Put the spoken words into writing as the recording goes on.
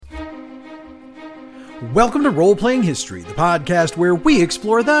Welcome to Role-Playing History, the podcast where we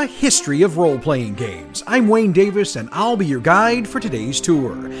explore the history of role-playing games. I'm Wayne Davis, and I'll be your guide for today's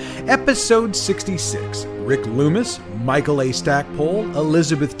tour. Episode 66, Rick Loomis, Michael A. Stackpole,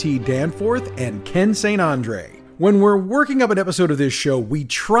 Elizabeth T. Danforth, and Ken St. Andre. When we're working up an episode of this show, we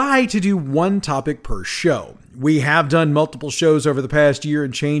try to do one topic per show. We have done multiple shows over the past year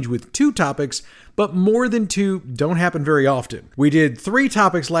and change with 2 topics, but more than 2 don't happen very often. We did 3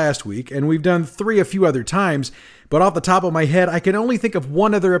 topics last week, and we've done 3 a few other times, but off the top of my head, I can only think of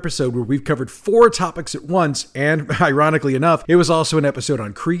one other episode where we've covered 4 topics at once, and ironically enough, it was also an episode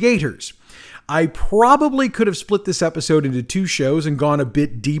on creators. I probably could have split this episode into 2 shows and gone a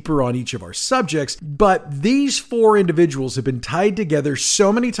bit deeper on each of our subjects, but these 4 individuals have been tied together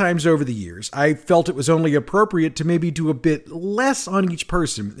so many times over the years, I felt it was only appropriate to maybe do a bit less on each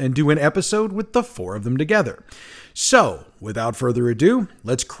person and do an episode with the 4 of them together. So, without further ado,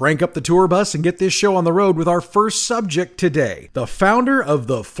 let's crank up the tour bus and get this show on the road with our first subject today, the founder of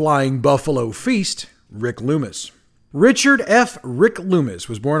the Flying Buffalo Feast, Rick Loomis. Richard F. Rick Loomis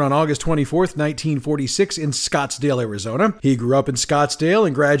was born on August 24th, 1946 in Scottsdale, Arizona. He grew up in Scottsdale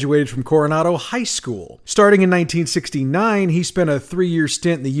and graduated from Coronado High School. Starting in 1969, he spent a 3-year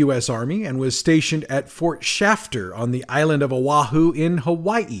stint in the U.S. Army and was stationed at Fort Shafter on the island of Oahu in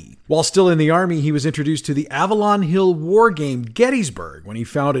Hawaii. While still in the Army, he was introduced to the Avalon Hill war game Gettysburg when he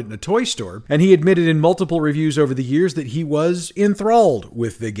found it in a toy store, and he admitted in multiple reviews over the years that he was enthralled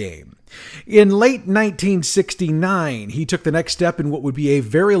with the game. In late 1969, he took the next step in what would be a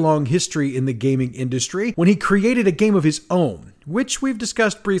very long history in the gaming industry when he created a game of his own, which we've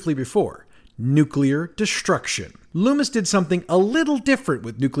discussed briefly before, Nuclear Destruction. Loomis did something a little different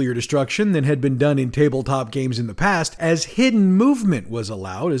with Nuclear Destruction than had been done in tabletop games in the past, as hidden movement was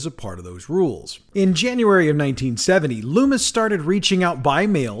allowed as a part of those rules. In January of 1970, Loomis started reaching out by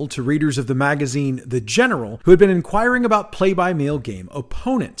mail to readers of the magazine The General, who had been inquiring about play-by-mail game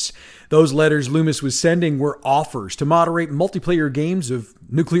opponents. Those letters Loomis was sending were offers to moderate multiplayer games of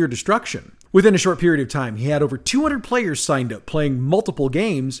nuclear destruction. Within a short period of time, he had over 200 players signed up playing multiple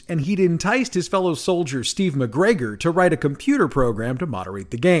games, and he'd enticed his fellow soldier Steve McGregor to write a computer program to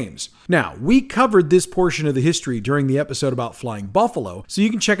moderate the games. Now, we covered this portion of the history during the episode about Flying Buffalo, so you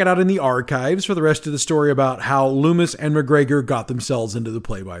can check it out in the archives for the rest of the story about how Loomis and McGregor got themselves into the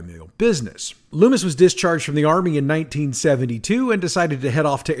play-by-mail business. Loomis was discharged from the Army in 1972 and decided to head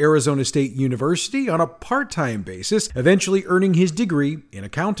off to Arizona State University on a part-time basis, eventually earning his degree in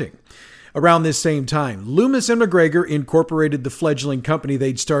accounting. Around this same time, Loomis and McGregor incorporated the fledgling company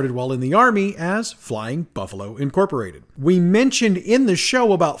they'd started while in the Army as Flying Buffalo Incorporated. We mentioned in the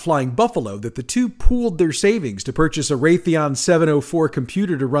show about Flying Buffalo that the 2 pooled their savings to purchase a Raytheon 704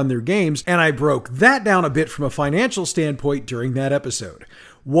 computer to run their games, and I broke that down a bit from a financial standpoint during that episode.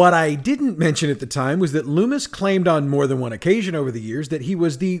 What I didn't mention at the time was that Loomis claimed on more than one occasion over the years that he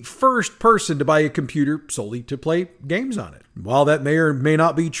was the first person to buy a computer solely to play games on it. While that may or may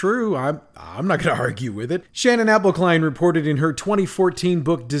not be true, I'm not going to argue with it. Shannon Appelcline reported in her 2014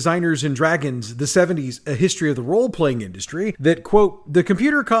 book Designers and Dragons, the 70s, A History of the Role-Playing Industry, that, quote, the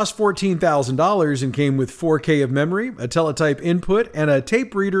computer cost $14,000 and came with 4K of memory, a teletype input, and a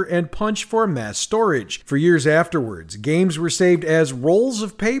tape reader and punch for mass storage. For years afterwards, games were saved as rolls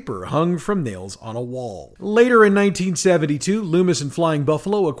of paper hung from nails on a wall. Later in 1972, Loomis and Flying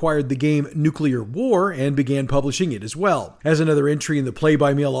Buffalo acquired the game Nuclear War and began publishing it as well. As another entry in the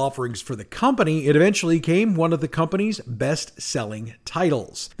play-by-mail offerings for the company, it eventually became one of the company's best-selling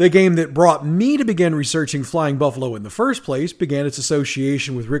titles. The game that brought me to begin researching Flying Buffalo in the first place began its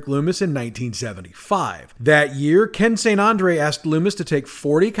association with Rick Loomis in 1975. That year, Ken St. Andre asked Loomis to take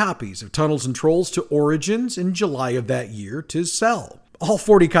 40 copies of Tunnels and Trolls to Origins in July of that year to sell. All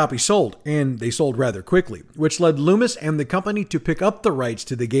 40 copies sold, and they sold rather quickly, which led Loomis and the company to pick up the rights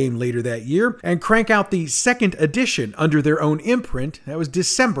to the game later that year and crank out the second edition under their own imprint. That was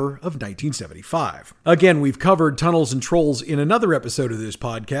December of 1975. Again, we've covered Tunnels and Trolls in another episode of this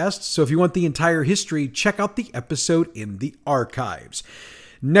podcast, so if you want the entire history, check out the episode in the archives.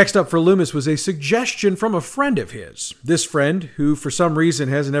 Next up for Loomis was a suggestion from a friend of his. This friend, who for some reason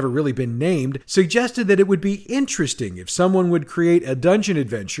hasn't ever really been named, suggested that it would be interesting if someone would create a dungeon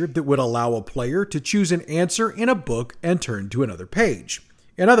adventure that would allow a player to choose an answer in a book and turn to another page.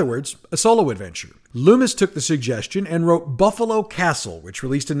 In other words, a solo adventure. Loomis took the suggestion and wrote Buffalo Castle, which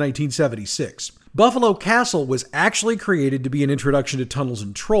released in 1976. Buffalo Castle was actually created to be an introduction to Tunnels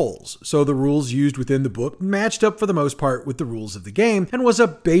and Trolls, so the rules used within the book matched up for the most part with the rules of the game and was a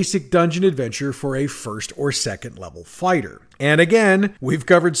basic dungeon adventure for a first or second level fighter. And again, we've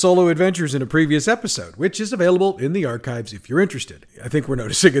covered solo adventures in a previous episode, which is available in the archives if you're interested. I think we're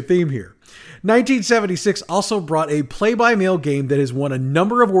noticing a theme here. 1976 also brought a play-by-mail game that has won a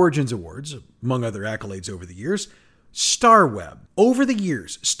number of Origins awards, among other accolades over the years, Star Web. Over the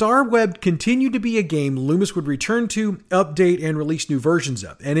years, Star Web continued to be a game Loomis would return to, update, and release new versions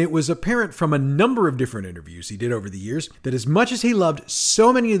of, and it was apparent from a number of different interviews he did over the years that as much as he loved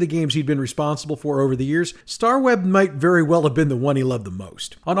so many of the games he'd been responsible for over the years, Star Web might very well have been the one he loved the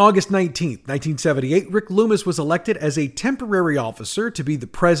most. On August 19th, 1978, Rick Loomis was elected as a temporary officer to be the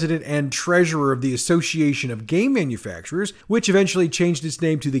president and treasurer of the Association of Game Manufacturers, which eventually changed its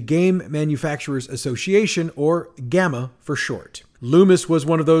name to the Game Manufacturers Association, or GAMA for short. Loomis was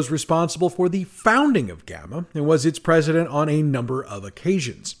one of those responsible for the founding of GAMA and was its president on a number of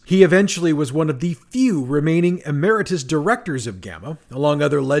occasions. He eventually was one of the few remaining emeritus directors of GAMA, along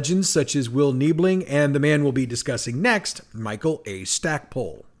other legends such as Will Niebling and the man we'll be discussing next, Michael A.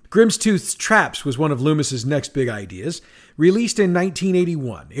 Stackpole. Grimstooth's Traps was one of Loomis's next big ideas. Released in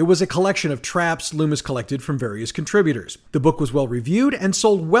 1981, it was a collection of traps Loomis collected from various contributors. The book was well reviewed and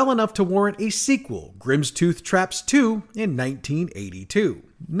sold well enough to warrant a sequel, Grimstooth Traps 2, in 1982.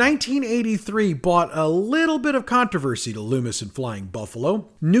 1983 brought a little bit of controversy to Loomis and Flying Buffalo.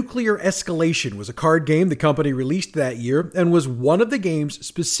 Nuclear Escalation was a card game the company released that year and was one of the games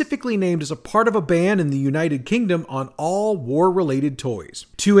specifically named as a part of a ban in the United Kingdom on all war-related toys.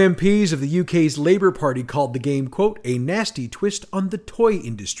 Two MPs of the UK's Labour Party called the game, quote, a nasty twist on the toy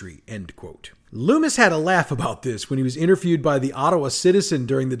industry, end quote. Loomis had a laugh about this when he was interviewed by the Ottawa Citizen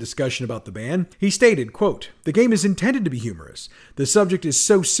during the discussion about the ban. He stated, quote, the game is intended to be humorous. The subject is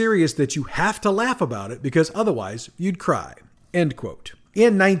so serious that you have to laugh about it because otherwise you'd cry, end quote.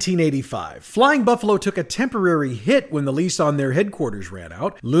 In 1985, Flying Buffalo took a temporary hit when the lease on their headquarters ran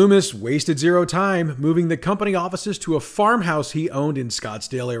out. Loomis wasted zero time, moving the company offices to a farmhouse he owned in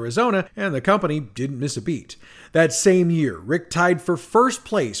Scottsdale, Arizona, and the company didn't miss a beat. That same year, Rick tied for first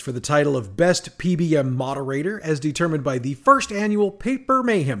place for the title of Best PBM Moderator as determined by the first annual Paper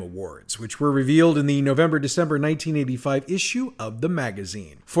Mayhem Awards, which were revealed in the November-December 1985 issue of the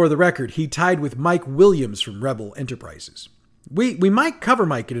magazine. For the record, he tied with Mike Williams from Rebel Enterprises. We might cover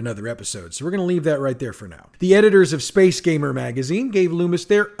Mike in another episode, so we're going to leave that right there for now. The editors of Space Gamer magazine gave Loomis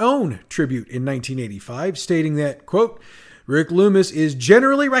their own tribute in 1985, stating that, quote, Rick Loomis is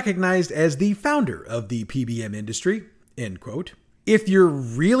generally recognized as the founder of the PBM industry, end quote. If you're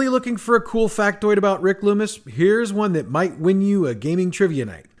really looking for a cool factoid about Rick Loomis, here's one that might win you a gaming trivia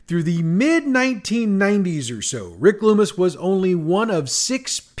night. Through the mid-1990s or so, Rick Loomis was only one of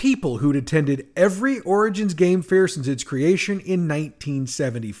 6 people who'd attended every Origins game fair since its creation in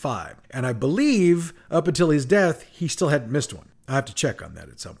 1975. And I believe, up until his death, he still hadn't missed one. I have to check on that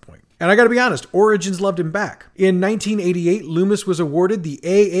at some point. And I gotta be honest, Origins loved him back. In 1988, Loomis was awarded the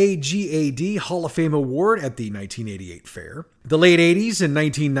AAGAD Hall of Fame Award at the 1988 fair. The late 80s and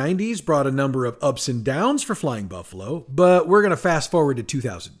 1990s brought a number of ups and downs for Flying Buffalo, but we're gonna fast forward to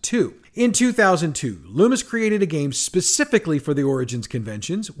 2002. In 2002, Loomis created a game specifically for the Origins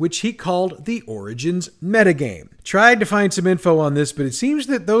conventions, which he called the Origins Metagame. Tried to find some info on this, but it seems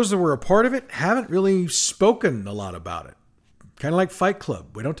that those that were a part of it haven't really spoken a lot about it. Kind of like Fight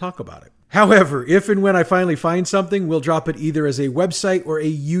Club, we don't talk about it. However, if and when I finally find something, we'll drop it either as a website or a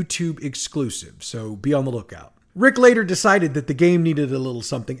YouTube exclusive, so be on the lookout. Rick later decided that the game needed a little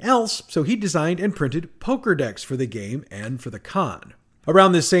something else, so he designed and printed poker decks for the game and for the con.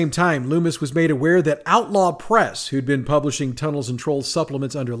 Around this same time, Loomis was made aware that Outlaw Press, who'd been publishing Tunnels and Trolls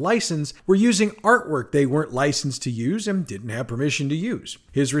supplements under license, were using artwork they weren't licensed to use and didn't have permission to use.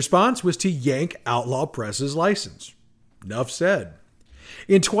 His response was to yank Outlaw Press's license. Enough said.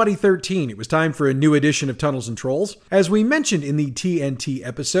 In 2013, it was time for a new edition of Tunnels and Trolls. As we mentioned in the TNT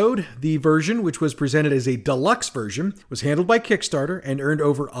episode, the version, which was presented as a deluxe version, was handled by Kickstarter and earned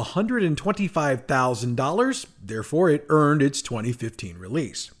over $125,000. Therefore, it earned its 2015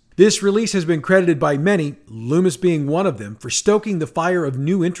 release. This release has been credited by many, Loomis being one of them, for stoking the fire of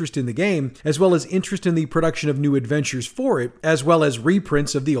new interest in the game, as well as interest in the production of new adventures for it, as well as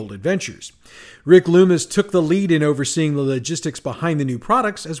reprints of the old adventures. Rick Loomis took the lead in overseeing the logistics behind the new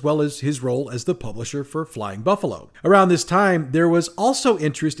products, as well as his role as the publisher for Flying Buffalo. Around this time, there was also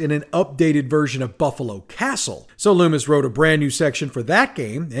interest in an updated version of Buffalo Castle, so Loomis wrote a brand new section for that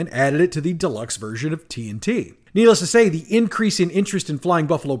game and added it to the deluxe version of TNT. Needless to say, the increase in interest in Flying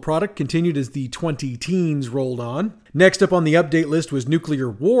Buffalo product continued as the 2010s rolled on. Next up on the update list was Nuclear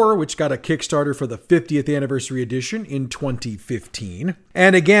War, which got a Kickstarter for the 50th anniversary edition in 2015.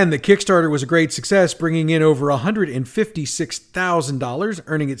 And again, the Kickstarter was a great success, bringing in over $156,000,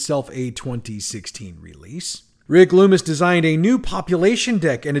 earning itself a 2016 release. Rick Loomis designed a new population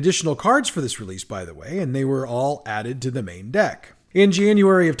deck and additional cards for this release, by the way, and they were all added to the main deck. In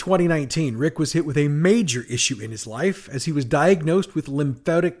January of 2019, Rick was hit with a major issue in his life as he was diagnosed with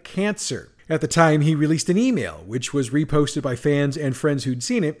lymphatic cancer. At the time, he released an email, which was reposted by fans and friends who'd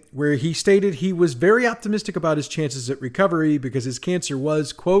seen it, where he stated he was very optimistic about his chances at recovery because his cancer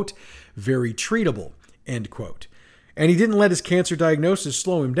was, quote, very treatable, end quote. And he didn't let his cancer diagnosis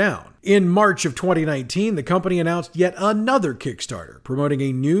slow him down. In March of 2019, the company announced yet another Kickstarter, promoting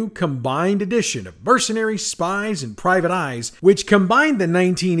a new combined edition of Mercenaries, Spies, and Private Eyes, which combined the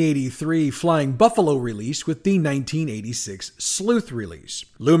 1983 Flying Buffalo release with the 1986 Sleuth release.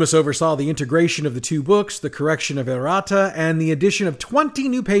 Loomis oversaw the integration of the two books, the correction of errata, and the addition of 20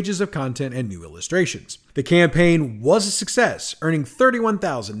 new pages of content and new illustrations. The campaign was a success, earning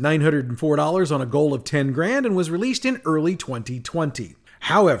 $31,904 on a goal of $10,000 and was released in early 2020.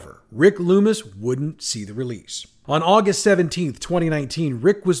 However, Rick Loomis wouldn't see the release. On August 17, 2019,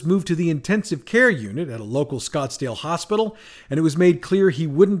 Rick was moved to the intensive care unit at a local Scottsdale hospital, and it was made clear he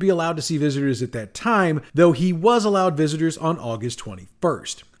wouldn't be allowed to see visitors at that time, though he was allowed visitors on August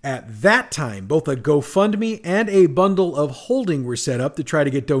 21st. At that time, both a GoFundMe and a bundle of holding were set up to try to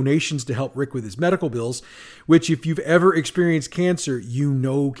get donations to help Rick with his medical bills, which if you've ever experienced cancer, you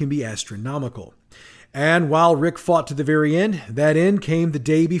know can be astronomical. And while Rick fought to the very end, that end came the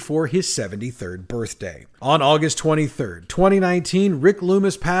day before his 73rd birthday. On August 23rd, 2019, Rick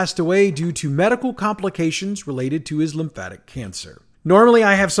Loomis passed away due to medical complications related to his lymphatic cancer. Normally,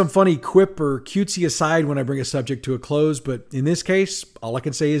 I have some funny quip or cutesy aside when I bring a subject to a close, but in this case, all I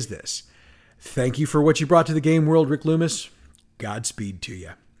can say is this. Thank you for what you brought to the game world, Rick Loomis. Godspeed to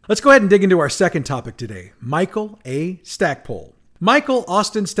you. Let's go ahead and dig into our second topic today, Michael A. Stackpole. Michael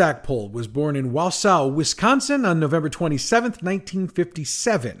Austin Stackpole was born in Wausau, Wisconsin on November 27,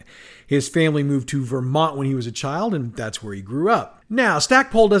 1957. His family moved to Vermont when he was a child, and that's where he grew up. Now,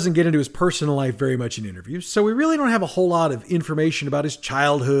 Stackpole doesn't get into his personal life very much in interviews, so we really don't have a whole lot of information about his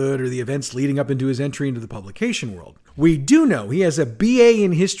childhood or the events leading up into his entry into the publication world. We do know he has a BA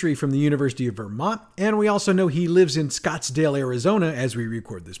in history from the University of Vermont, and we also know he lives in Scottsdale, Arizona as we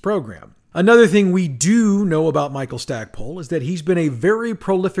record this program. Another thing we do know about Michael Stackpole is that he's been a very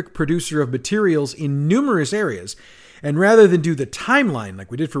prolific producer of materials in numerous areas. And rather than do the timeline like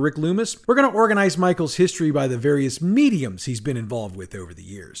we did for Rick Loomis, we're going to organize Michael's history by the various mediums he's been involved with over the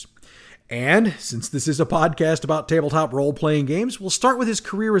years. And since this is a podcast about tabletop role-playing games, we'll start with his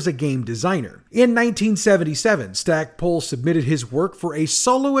career as a game designer. In 1977, Stackpole submitted his work for a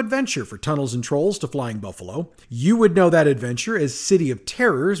solo adventure for Tunnels and Trolls to Flying Buffalo. You would know that adventure as City of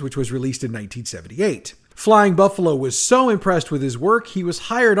Terrors, which was released in 1978. Flying Buffalo was so impressed with his work, he was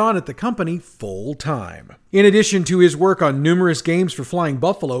hired on at the company full-time. In addition to his work on numerous games for Flying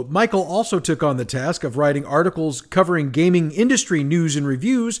Buffalo, Michael also took on the task of writing articles covering gaming industry news and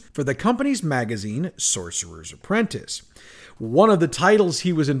reviews for the company's magazine, Sorcerer's Apprentice. One of the titles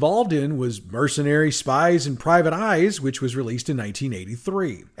he was involved in was Mercenaries, Spies, and Private Eyes, which was released in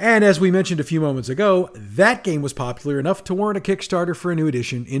 1983. And as we mentioned a few moments ago, that game was popular enough to warrant a Kickstarter for a new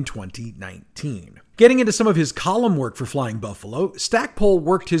edition in 2019. Getting into some of his column work for Flying Buffalo, Stackpole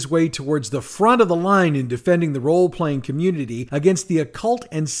worked his way towards the front of the line in defending the role-playing community against the occult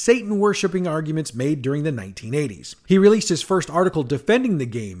and Satan-worshipping arguments made during the 1980s. He released his first article defending the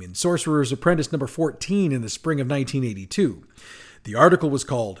game in Sorcerer's Apprentice number 14 in the spring of 1982. The article was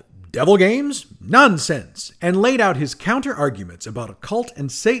called Devil Games? Nonsense! And laid out his counter-arguments about occult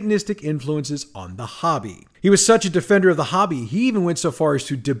and Satanistic influences on the hobby. He was such a defender of the hobby, he even went so far as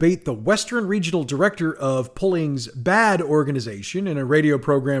to debate the Western Regional Director of Pulling's BAD organization in a radio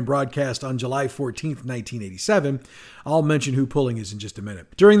program broadcast on July 14, 1987. I'll mention who Pulling is in just a minute.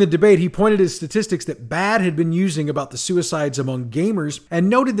 During the debate, he pointed at statistics that BAD had been using about the suicides among gamers and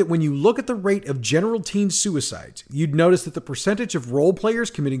noted that when you look at the rate of general teen suicides, you'd notice that the percentage of role players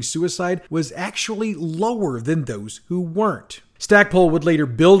committing suicide was actually lower than those who weren't. Stackpole would later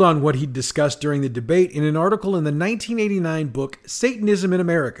build on what he'd discussed during the debate in an article in the 1989 book Satanism in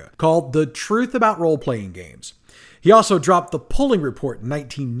America called The Truth About Role-Playing Games. He also dropped the Pulling Report in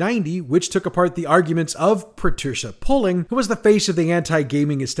 1990, which took apart the arguments of Patricia Pulling, who was the face of the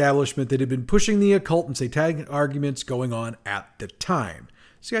anti-gaming establishment that had been pushing the occult and satanic arguments going on at the time.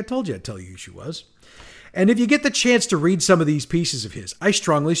 See, I told you I'd tell you who she was. And if you get the chance to read some of these pieces of his, I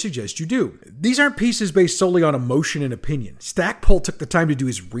strongly suggest you do. These aren't pieces based solely on emotion and opinion. Stackpole took the time to do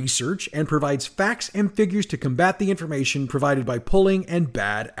his research and provides facts and figures to combat the information provided by Pulling and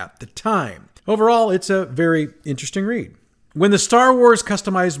Bad at the time. Overall, it's a very interesting read. When the Star Wars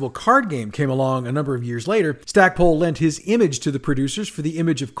customizable card game came along a number of years later, Stackpole lent his image to the producers for the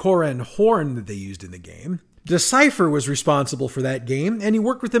image of Corran Horn that they used in the game. Decipher was responsible for that game, and he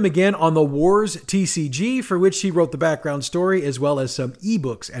worked with them again on the Wars TCG, for which he wrote the background story as well as some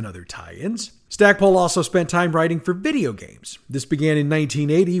ebooks and other tie-ins. Stackpole also spent time writing for video games. This began in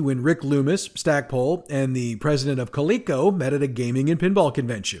 1980 when Rick Loomis, Stackpole, and the president of Coleco met at a gaming and pinball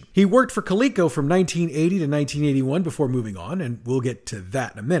convention. He worked for Coleco from 1980 to 1981 before moving on, and we'll get to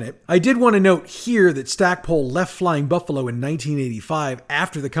that in a minute. I did want to note here that Stackpole left Flying Buffalo in 1985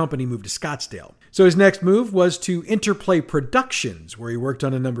 after the company moved to Scottsdale. So his next move was to Interplay Productions, where he worked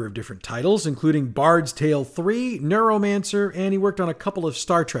on a number of different titles, including Bard's Tale 3, Neuromancer, and he worked on a couple of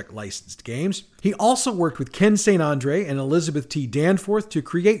Star Trek licensed games. He also worked with Ken St. Andre and Elizabeth T. Danforth to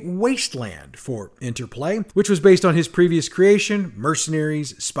create Wasteland for Interplay, which was based on his previous creation,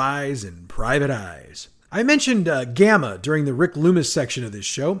 Mercenaries, Spies, and Private Eyes. I mentioned Gamma during the Rick Loomis section of this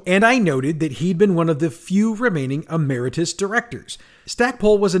show, and I noted that he'd been one of the few remaining emeritus directors.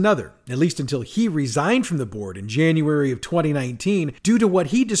 Stackpole was another, at least until he resigned from the board in January of 2019 due to what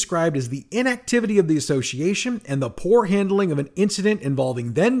he described as the inactivity of the association and the poor handling of an incident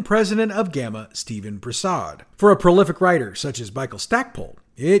involving then-president of Gamma, Stephen Prasad. For a prolific writer such as Michael Stackpole,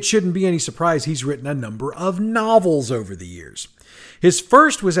 it shouldn't be any surprise he's written a number of novels over the years. His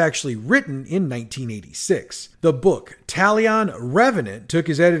first was actually written in 1986. The book, Talion Revenant, took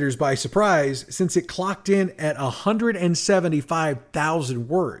his editors by surprise since it clocked in at 175,000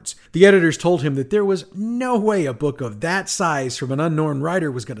 words. The editors told him that there was no way a book of that size from an unknown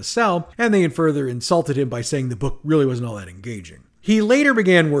writer was going to sell, and they further insulted him by saying the book really wasn't all that engaging. He later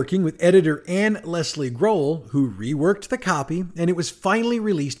began working with editor Anne Leslie Grohl, who reworked the copy, and it was finally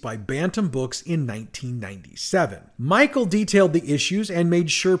released by Bantam Books in 1997. Michael detailed the issues and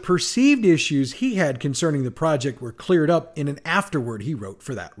made sure perceived issues he had concerning the project were cleared up in an afterword he wrote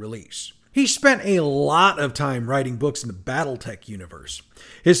for that release. He spent a lot of time writing books in the BattleTech universe.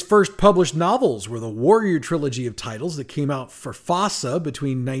 His first published novels were the Warrior trilogy of titles that came out for FASA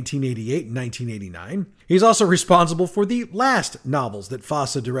between 1988 and 1989. He's also responsible for the last novels that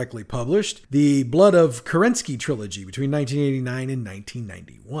FASA directly published, the Blood of Kerensky trilogy between 1989 and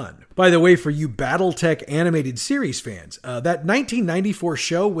 1991. By the way, for you BattleTech animated series fans, that 1994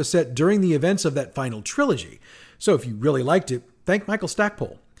 show was set during the events of that final trilogy. So if you really liked it, thank Michael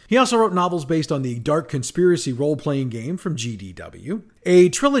Stackpole. He also wrote novels based on the Dark Conspiracy role-playing game from GDW. A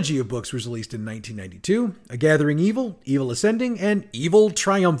trilogy of books was released in 1992, A Gathering Evil, Evil Ascending, and Evil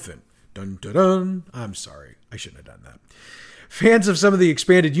Triumphant. Dun dun dun. I'm sorry, I shouldn't have done that. Fans of some of the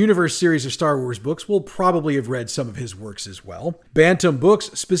Expanded Universe series of Star Wars books will probably have read some of his works as well. Bantam Books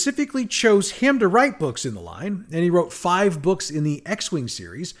specifically chose him to write books in the line, and he wrote 5 books in the X-Wing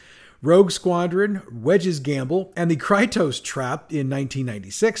series, Rogue Squadron, Wedge's Gamble, and the Krytos Trap in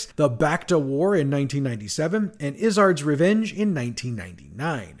 1996, the Bacta War in 1997, and Izzard's Revenge in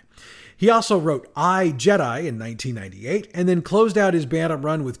 1999. He also wrote I, Jedi in 1998, and then closed out his Bantam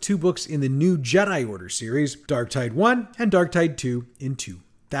run with 2 books in the New Jedi Order series, Dark Tide 1 and Dark Tide 2 in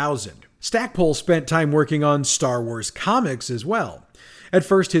 2000. Stackpole spent time working on Star Wars comics as well. At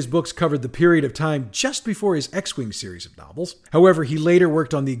first, his books covered the period of time just before his X-Wing series of novels. However, he later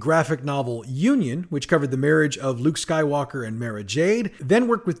worked on the graphic novel Union, which covered the marriage of Luke Skywalker and Mara Jade, then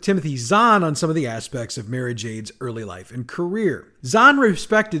worked with Timothy Zahn on some of the aspects of Mara Jade's early life and career. Zahn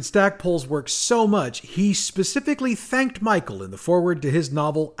respected Stackpole's work so much, he specifically thanked Michael in the foreword to his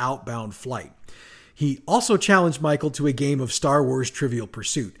novel Outbound Flight. He also challenged Michael to a game of Star Wars Trivial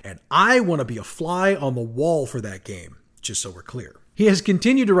Pursuit, and I want to be a fly on the wall for that game, just so we're clear. He has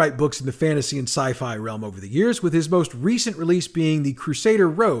continued to write books in the fantasy and sci-fi realm over the years, with his most recent release being The Crusader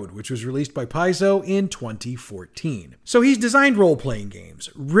Road, which was released by Paizo in 2014. So he's designed role-playing games,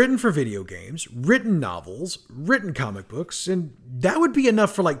 written for video games, written novels, written comic books, and that would be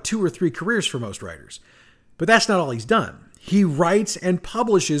enough for like 2 or 3 careers for most writers. But that's not all he's done. He writes and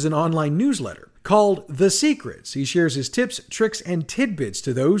publishes an online newsletter called The Secrets. He shares his tips, tricks, and tidbits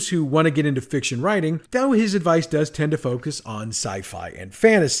to those who want to get into fiction writing, though his advice does tend to focus on sci-fi and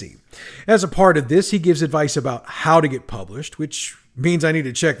fantasy. As a part of this, he gives advice about how to get published, which means I need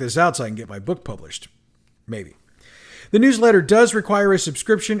to check this out so I can get my book published. Maybe. The newsletter does require a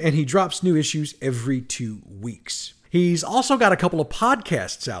subscription, and he drops new issues every 2 weeks. He's also got a couple of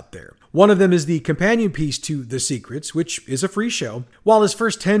podcasts out there. One of them is the companion piece to The Secrets, which is a free show. While his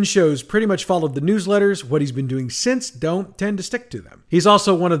first 10 shows pretty much followed the newsletters, what he's been doing since don't tend to stick to them. He's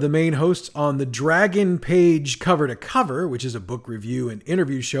also one of the main hosts on the Dragon Page Cover to Cover, which is a book review and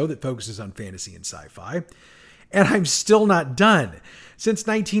interview show that focuses on fantasy and sci-fi. And I'm still not done. Since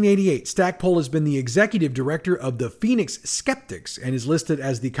 1988, Stackpole has been the executive director of the Phoenix Skeptics and is listed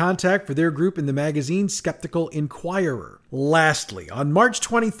as the contact for their group in the magazine Skeptical Inquirer. Lastly, on March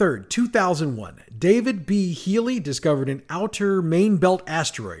 23, 2001, David B. Healy discovered an outer main belt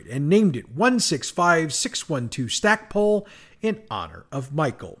asteroid and named it 165612 Stackpole in honor of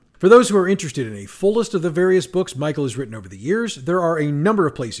Michael. For those who are interested in a full list of the various books Michael has written over the years, there are a number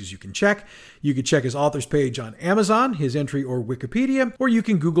of places you can check. You can check his author's page on Amazon, his entry or Wikipedia, or you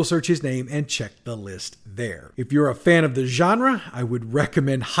can Google search his name and check the list there. If you're a fan of the genre, I would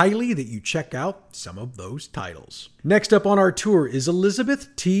recommend highly that you check out some of those titles. Next up on our tour is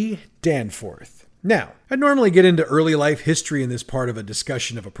Elizabeth T. Danforth. Now, I normally get into early life history in this part of a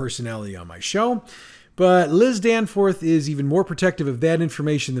discussion of a personality on my show, but Liz Danforth is even more protective of that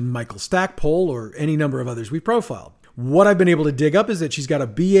information than Michael Stackpole or any number of others we profiled. What I've been able to dig up is that she's got a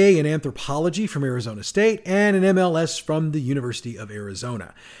BA in anthropology from Arizona State and an MLS from the University of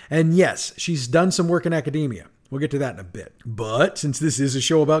Arizona. And yes, she's done some work in academia. We'll get to that in a bit. But since this is a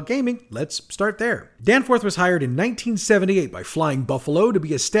show about gaming, let's start there. Danforth was hired in 1978 by Flying Buffalo to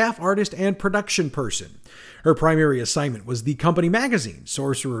be a staff artist and production person. Her primary assignment was the company magazine,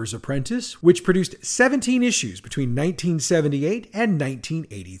 Sorcerer's Apprentice, which produced 17 issues between 1978 and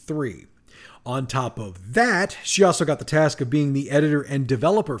 1983. On top of that, she also got the task of being the editor and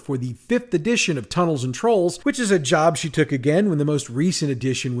developer for the 5th edition of Tunnels and Trolls, which is a job she took again when the most recent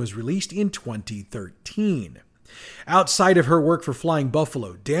edition was released in 2013. Outside of her work for Flying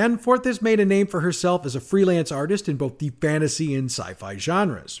Buffalo, Danforth has made a name for herself as a freelance artist in both the fantasy and sci-fi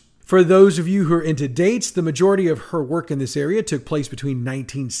genres. For those of you who are into dates, the majority of her work in this area took place between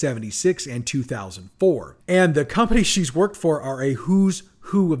 1976 and 2004. And the companies she's worked for are a who's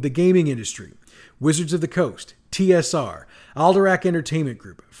who of the gaming industry: Wizards of the Coast, TSR, Alderac Entertainment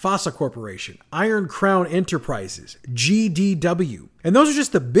Group, FASA Corporation, Iron Crown Enterprises, GDW. And those are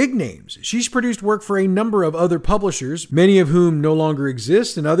just the big names. She's produced work for a number of other publishers, many of whom no longer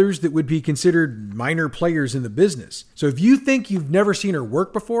exist, and others that would be considered minor players in the business. So if you think you've never seen her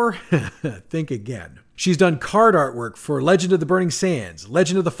work before, think again. She's done card artwork for Legend of the Burning Sands,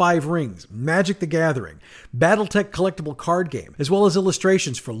 Legend of the Five Rings, Magic the Gathering, Battletech collectible card game, as well as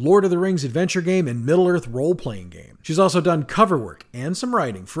illustrations for Lord of the Rings adventure game and Middle-earth role-playing game. She's also done cover work and some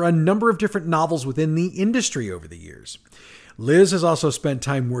writing for a number of different novels within the industry over the years. Liz has also spent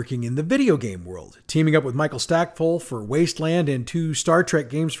time working in the video game world, teaming up with Michael Stackpole for Wasteland and 2 Star Trek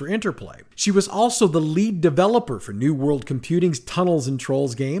games for Interplay. She was also the lead developer for New World Computing's Tunnels and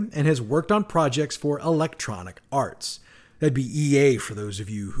Trolls game and has worked on projects for Electronic Arts. That'd be EA for those of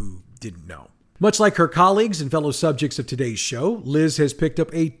you who didn't know. Much like her colleagues and fellow subjects of today's show, Liz has picked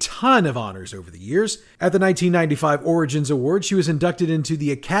up a ton of honors over the years. At the 1995 Origins Award, she was inducted into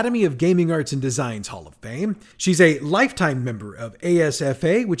the Academy of Gaming Arts and Design's Hall of Fame. She's a lifetime member of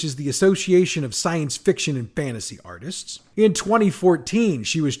ASFA, which is the Association of Science Fiction and Fantasy Artists. In 2014,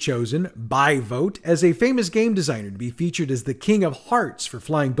 she was chosen, by vote, as a famous game designer to be featured as the King of Hearts for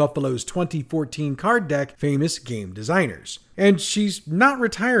Flying Buffalo's 2014 card deck, Famous Game Designers. And she's not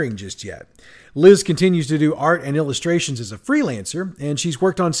retiring just yet. Liz continues to do art and illustrations as a freelancer, and she's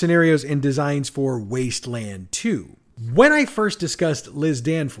worked on scenarios and designs for Wasteland 2. When I first discussed Liz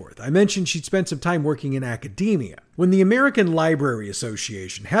Danforth, I mentioned she'd spent some time working in academia. When the American Library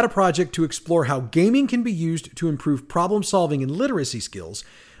Association had a project to explore how gaming can be used to improve problem-solving and literacy skills,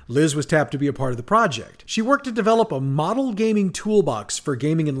 Liz was tapped to be a part of the project. She worked to develop a model gaming toolbox for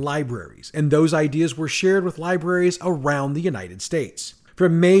gaming in libraries, and those ideas were shared with libraries around the United States.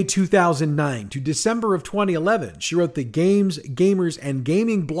 From May 2009 to December of 2011, she wrote the Games, Gamers, and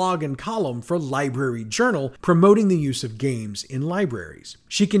Gaming blog and column for Library Journal, promoting the use of games in libraries.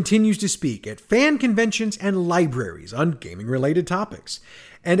 She continues to speak at fan conventions and libraries on gaming-related topics.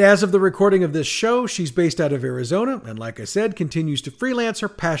 And as of the recording of this show, she's based out of Arizona, and like I said, continues to freelance her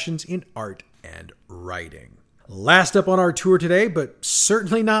passions in art and writing. Last up on our tour today, but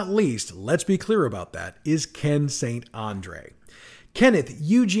certainly not least, let's be clear about that, is Ken St. Andre. Kenneth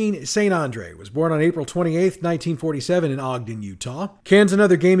Eugene St. Andre was born on April 28, 1947 in Ogden, Utah. Ken's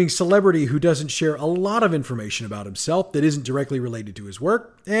another gaming celebrity who doesn't share a lot of information about himself that isn't directly related to his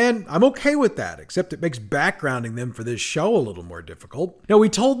work, and I'm okay with that, except it makes backgrounding them for this show a little more difficult. Now, we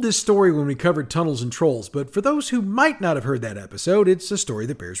told this story when we covered Tunnels and Trolls, but for those who might not have heard that episode, it's a story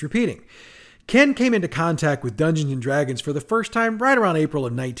that bears repeating. Ken came into contact with Dungeons & Dragons for the first time right around April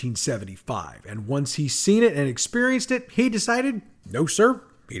of 1975, and once he's seen it and experienced it, he decided, no sir,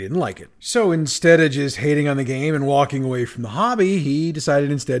 he didn't like it. So instead of just hating on the game and walking away from the hobby, he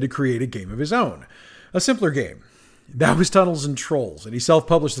decided instead to create a game of his own. A simpler game. That was Tunnels and Trolls, and he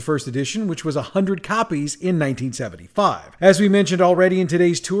self-published the first edition, which was 100 copies in 1975. As we mentioned already in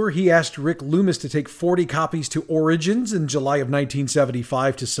today's tour, he asked Rick Loomis to take 40 copies to Origins in July of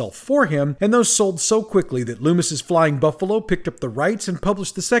 1975 to sell for him, and those sold so quickly that Loomis's Flying Buffalo picked up the rights and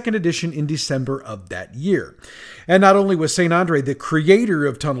published the second edition in December of that year. And not only was St. Andre the creator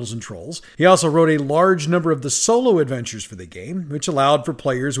of Tunnels and Trolls, he also wrote a large number of the solo adventures for the game, which allowed for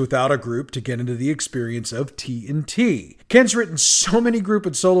players without a group to get into the experience of TNT. Ken's written so many group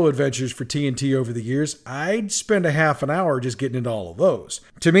and solo adventures for TNT over the years, I'd spend a half an hour just getting into all of those.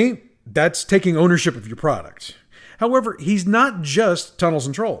 To me, that's taking ownership of your product. However, he's not just Tunnels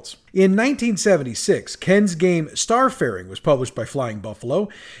and Trolls. In 1976, Ken's game Starfaring was published by Flying Buffalo.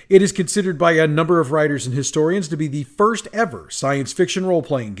 It is considered by a number of writers and historians to be the first ever science fiction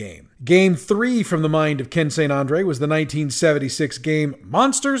role-playing game. Game 3 from the mind of Ken St. Andre was the 1976 game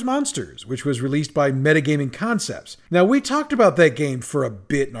Monsters, Monsters, which was released by Metagaming Concepts. Now, we talked about that game for a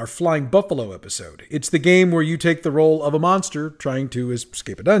bit in our Flying Buffalo episode. It's the game where you take the role of a monster trying to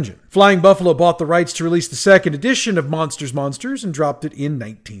escape a dungeon. Flying Buffalo bought the rights to release the second edition of Monsters, Monsters and dropped it in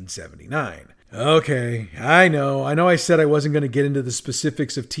 1979. Okay, I know I said I wasn't going to get into the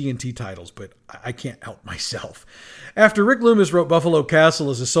specifics of TNT titles, but I can't help myself. After Rick Loomis wrote Buffalo Castle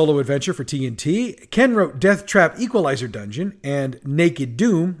as a solo adventure for TNT, Ken wrote Death Trap Equalizer Dungeon and Naked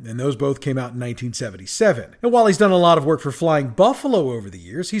Doom, and those both came out in 1977. And while he's done a lot of work for Flying Buffalo over the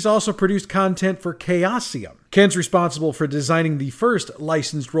years, he's also produced content for Chaosium. Ken's responsible for designing the first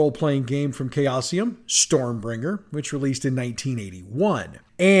licensed role-playing game from Chaosium, Stormbringer, which released in 1981.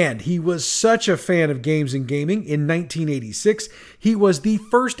 And he was such a fan of games and gaming, in 1986, he was the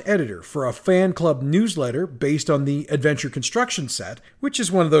first editor for a fan club newsletter based on the Adventure Construction set, which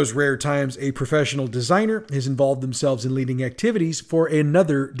is one of those rare times a professional designer has involved themselves in leading activities for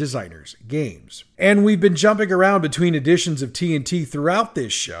another designer's games. And we've been jumping around between editions of TNT throughout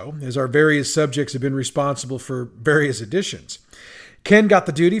this show, as our various subjects have been responsible for various editions. Ken got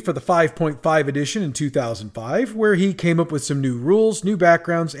the duty for the 5.5 edition in 2005, where he came up with some new rules, new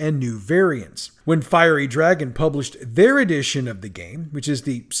backgrounds, and new variants. When Fiery Dragon published their edition of the game, which is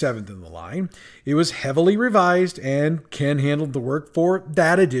the 7th in the line, it was heavily revised, and Ken handled the work for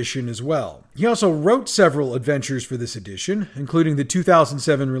that edition as well. He also wrote several adventures for this edition, including the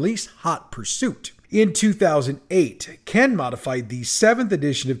 2007 release Hot Pursuit. In 2008, Ken modified the 7th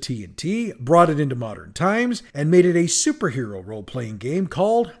edition of TNT, brought it into modern times, and made it a superhero role-playing game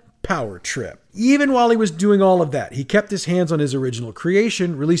called Power Trip. Even while he was doing all of that, he kept his hands on his original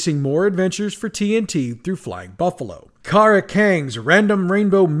creation, releasing more adventures for TNT through Flying Buffalo. Kara Kang's Random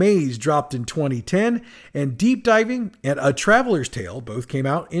Rainbow Maze dropped in 2010, and Deep Diving and A Traveler's Tale both came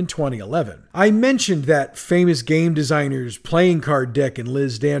out in 2011. I mentioned that famous game designer's playing card deck in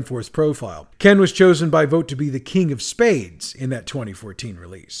Liz Danforth's profile. Ken was chosen by vote to be the King of Spades in that 2014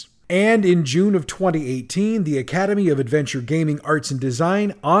 release. And in June of 2018, the Academy of Adventure Gaming Arts and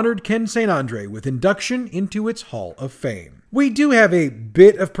Design honored Ken St. Andre with induction into its Hall of Fame. We do have a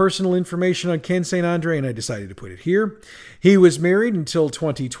bit of personal information on Ken St. Andre, and I decided to put it here. He was married until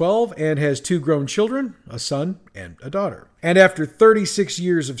 2012 and has 2 grown children, a son and a daughter. And after 36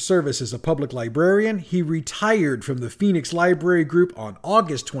 years of service as a public librarian, he retired from the Phoenix Library Group on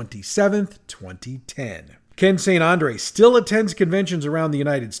August 27th, 2010. Ken St. Andre still attends conventions around the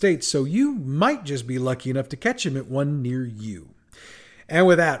United States, so you might just be lucky enough to catch him at one near you. And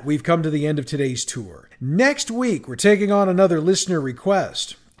with that, we've come to the end of today's tour. Next week, we're taking on another listener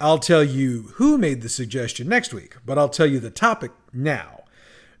request. I'll tell you who made the suggestion next week, but I'll tell you the topic now.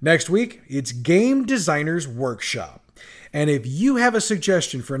 Next week, it's Game Designers Workshop. And if you have a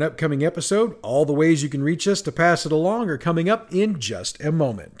suggestion for an upcoming episode, all the ways you can reach us to pass it along are coming up in just a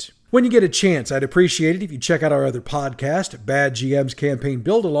moment. When you get a chance, I'd appreciate it if you check out our other podcast, Bad GM's Campaign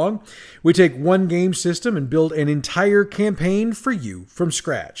Build-Along. We take one game system and build an entire campaign for you from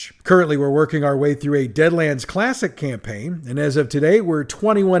scratch. Currently, we're working our way through a Deadlands Classic campaign, and as of today, we're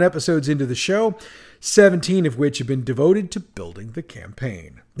 21 episodes into the show, 17 of which have been devoted to building the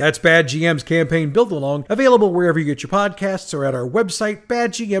campaign. That's Bad GM's Campaign Build-Along, available wherever you get your podcasts or at our website,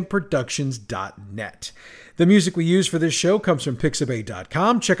 badgmproductions.net. The music we use for this show comes from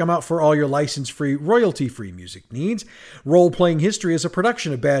Pixabay.com. Check them out for all your license-free, royalty-free music needs. Role-Playing History is a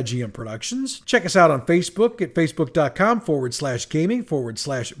production of Bad GM Productions. Check us out on Facebook at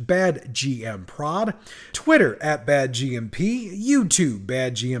facebook.com/gaming/BadGMProd, Twitter at BadGMP, YouTube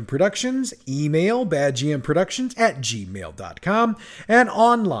Bad GM Productions, email badgmproductions@gmail.com, and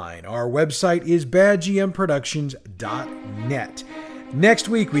online, our website is badgmproductions.net. Next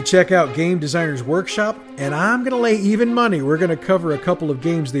week, we check out Game Designers Workshop, and I'm going to lay even money we're going to cover a couple of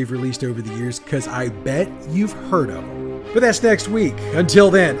games they've released over the years, because I bet you've heard of them. But that's next week.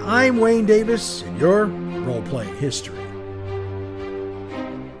 Until then, I'm Wayne Davis, and your Role-Playing History.